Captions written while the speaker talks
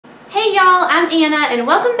Hey y'all, I'm Anna and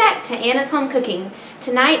welcome back to Anna's Home Cooking.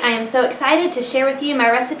 Tonight I am so excited to share with you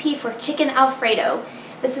my recipe for chicken Alfredo.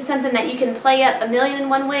 This is something that you can play up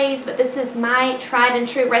 1,000,001 ways, but this is my tried and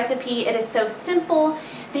true recipe. It is so simple.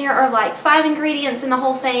 There are like 5 ingredients in the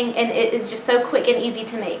whole thing and it is just so quick and easy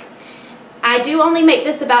to make. I do only make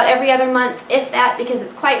this about every other month, if that, because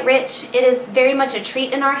it's quite rich. It is very much a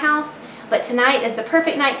treat in our house, but tonight is the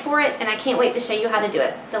perfect night for it and I can't wait to show you how to do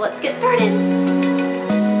it. So let's get started.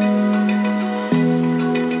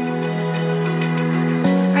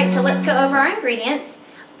 So let's go over our ingredients.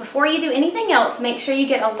 Before you do anything else, make sure you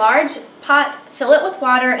get a large pot, fill it with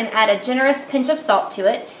water, and add a generous pinch of salt to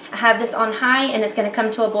it. I have this on high and it's going to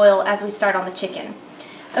come to a boil as we start on the chicken.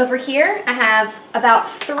 Over here I have about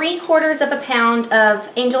 3/4 of a pound of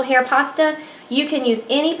angel hair pasta. You can use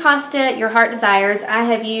any pasta your heart desires. I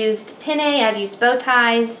have used penne, I've used bow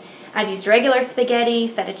ties, I've used regular spaghetti,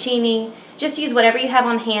 fettuccine. Just use whatever you have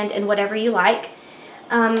on hand and whatever you like.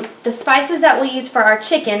 The spices that we'll use for our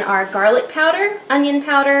chicken are garlic powder, onion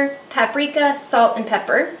powder, paprika, salt, and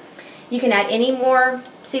pepper. You can add any more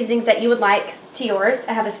seasonings that you would like to yours.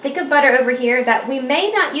 I have a stick of butter over here that we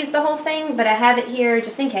may not use the whole thing, but I have it here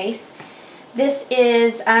just in case. This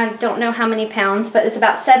is, I don't know how many pounds, but it's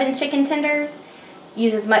about 7 chicken tenders.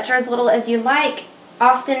 Use as much or as little as you like.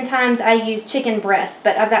 Oftentimes I use chicken breast,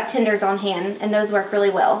 but I've got tenders on hand and those work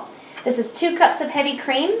really well. This is 2 cups of heavy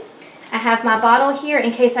cream. I have my bottle here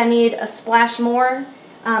in case I need a splash more.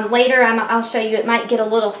 Later I'll show you it might get a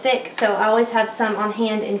little thick, so I always have some on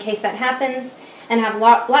hand in case that happens. And I have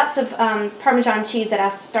lots of Parmesan cheese that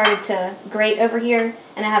I've started to grate over here,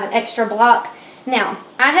 and I have an extra block. Now,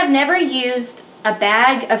 I have never used a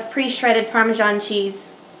bag of pre-shredded Parmesan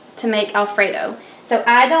cheese to make Alfredo, so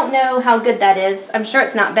I don't know how good that is. I'm sure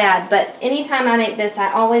it's not bad, but anytime I make this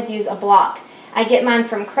I always use a block. I get mine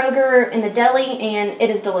from Kroger in the deli and it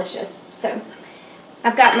is delicious. So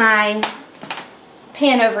I've got my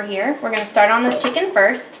pan over here. We're going to start on the chicken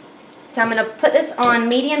first. So I'm going to put this on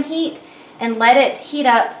medium heat and let it heat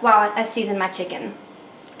up while I season my chicken.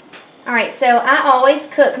 Alright, so I always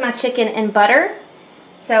cook my chicken in butter.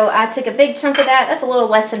 So I took a big chunk of that. That's a little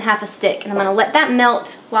less than half a stick. And I'm going to let that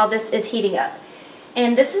melt while this is heating up.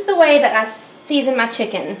 And this is the way that I season my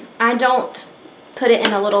chicken. I don't put it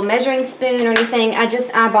in a little measuring spoon or anything. I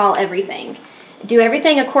just eyeball everything. Do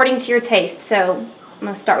everything according to your taste. So I'm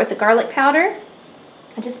going to start with the garlic powder.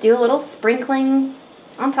 I just do a little sprinkling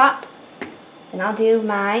on top. And I'll do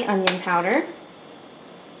my onion powder.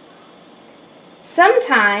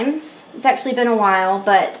 Sometimes, it's actually been a while,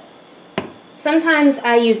 but sometimes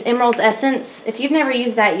I use Emerald's Essence. If you've never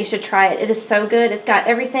used that, you should try it. It is so good. It's got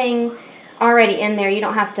everything already in there. You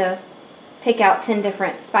don't have to pick out 10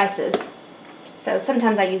 different spices. So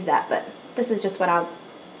sometimes I use that, but this is just what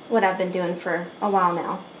I've been doing for a while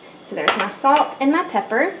now. So there's my salt and my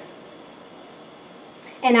pepper.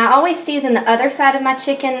 And I always season the other side of my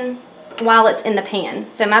chicken while it's in the pan.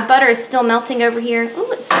 So my butter is still melting over here.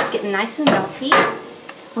 Ooh, it's getting nice and melty.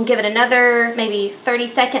 I'll give it another maybe 30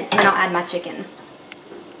 seconds and then I'll add my chicken.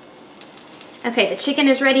 Okay, the chicken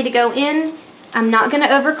is ready to go in. I'm not going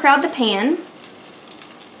to overcrowd the pan.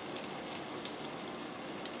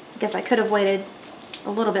 I guess I could have waited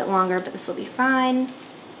a little bit longer, but this will be fine.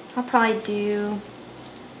 I'll probably do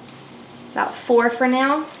about 4 for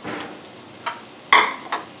now.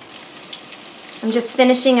 I'm just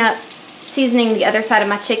finishing up seasoning the other side of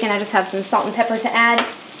my chicken. I just have some salt and pepper to add.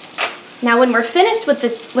 Now when we're finished with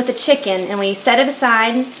the chicken and we set it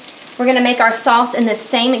aside, we're going to make our sauce in the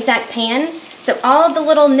same exact pan. So all of the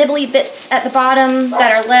little nibbly bits at the bottom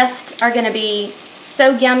that are left are going to be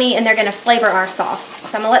so yummy and they're going to flavor our sauce.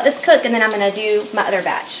 So I'm going to let this cook and then I'm going to do my other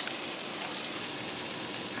batch.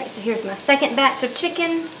 Alright, so here's my second batch of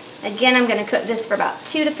chicken. Again, I'm going to cook this for about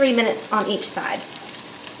 2 to 3 minutes on each side.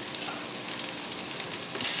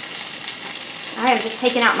 Alright, I'm just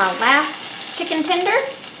taking out my last chicken tender.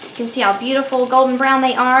 You can see how beautiful golden brown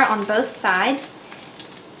they are on both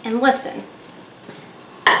sides. And listen,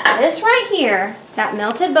 this right here, that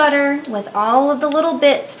melted butter with all of the little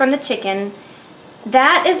bits from the chicken,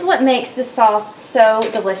 that is what makes the sauce so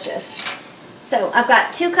delicious. So I've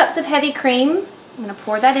got 2 cups of heavy cream. I'm going to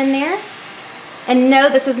pour that in there. And no,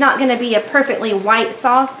 this is not going to be a perfectly white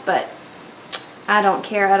sauce, but I don't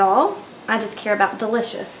care at all. I just care about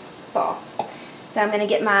delicious sauce. So I'm going to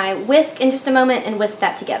get my whisk in just a moment and whisk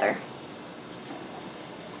that together.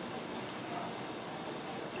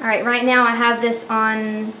 Alright, right now I have this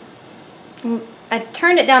on, I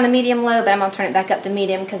turned it down to medium-low, but I'm going to turn it back up to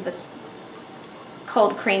medium because the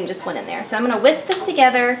cold cream just went in there. So I'm going to whisk this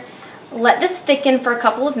together, let this thicken for a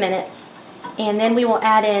couple of minutes, and then we will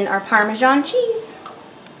add in our Parmesan cheese.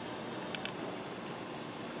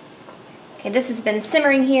 Okay, this has been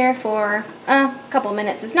simmering here for a couple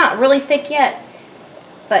minutes. It's not really thick yet,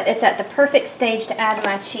 but it's at the perfect stage to add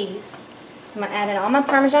my cheese. So I'm going to add in all my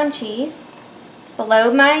Parmesan cheese.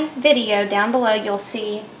 Below my video, down below, you'll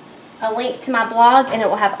see a link to my blog, and it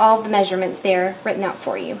will have all the measurements there written out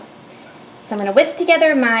for you. So I'm going to whisk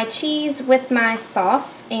together my cheese with my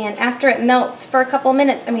sauce, and after it melts for a couple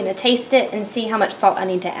minutes, I'm going to taste it and see how much salt I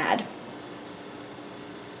need to add.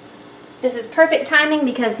 This is perfect timing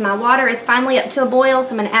because my water is finally up to a boil,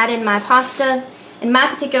 so I'm going to add in my pasta. And my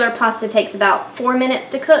particular pasta takes about 4 minutes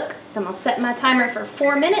to cook, so I'm going to set my timer for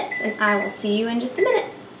 4 minutes, and I will see you in just a minute.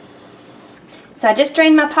 So I just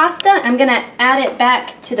drained my pasta. I'm going to add it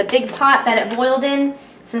back to the big pot that it boiled in.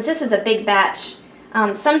 Since this is a big batch,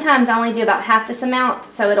 sometimes I only do about half this amount,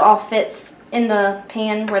 so it all fits in the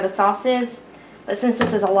pan where the sauce is. But since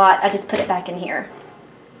this is a lot, I just put it back in here.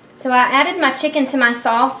 So I added my chicken to my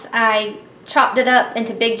sauce. I chopped it up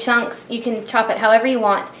into big chunks. You can chop it however you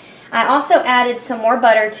want. I also added some more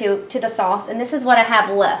butter to the sauce, and this is what I have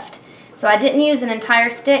left. So I didn't use an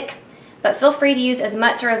entire stick, but feel free to use as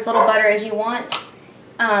much or as little butter as you want.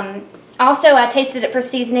 Also, I tasted it for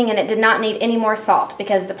seasoning, and it did not need any more salt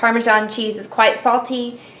because the Parmesan cheese is quite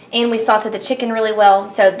salty, and we salted the chicken really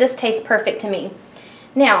well, so this tastes perfect to me.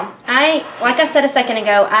 Now, like I said a second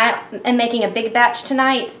ago, I am making a big batch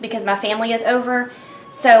tonight because my family is over.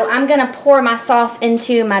 So I'm going to pour my sauce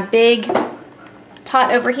into my big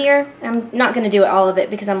pot over here. I'm not going to do all of it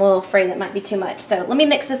because I'm a little afraid it might be too much. So let me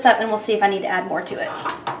mix this up and we'll see if I need to add more to it.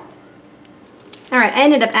 Alright, I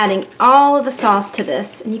ended up adding all of the sauce to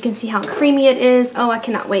this, and you can see how creamy it is. Oh, I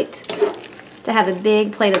cannot wait to have a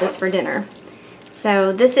big plate of this for dinner.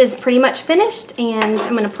 So this is pretty much finished, and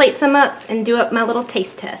I'm going to plate some up and do up my little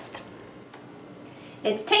taste test.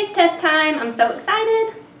 It's taste test time. I'm so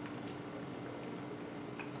excited.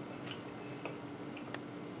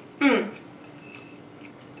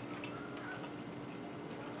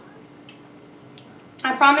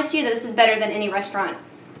 I promise you that this is better than any restaurant.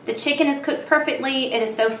 The chicken is cooked perfectly. It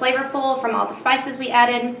is so flavorful from all the spices we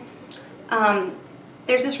added.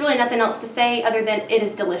 There's just really nothing else to say other than it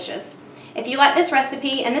is delicious. If you like this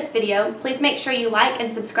recipe and this video, please make sure you like and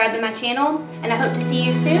subscribe to my channel, and I hope to see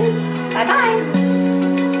you soon. Bye-bye!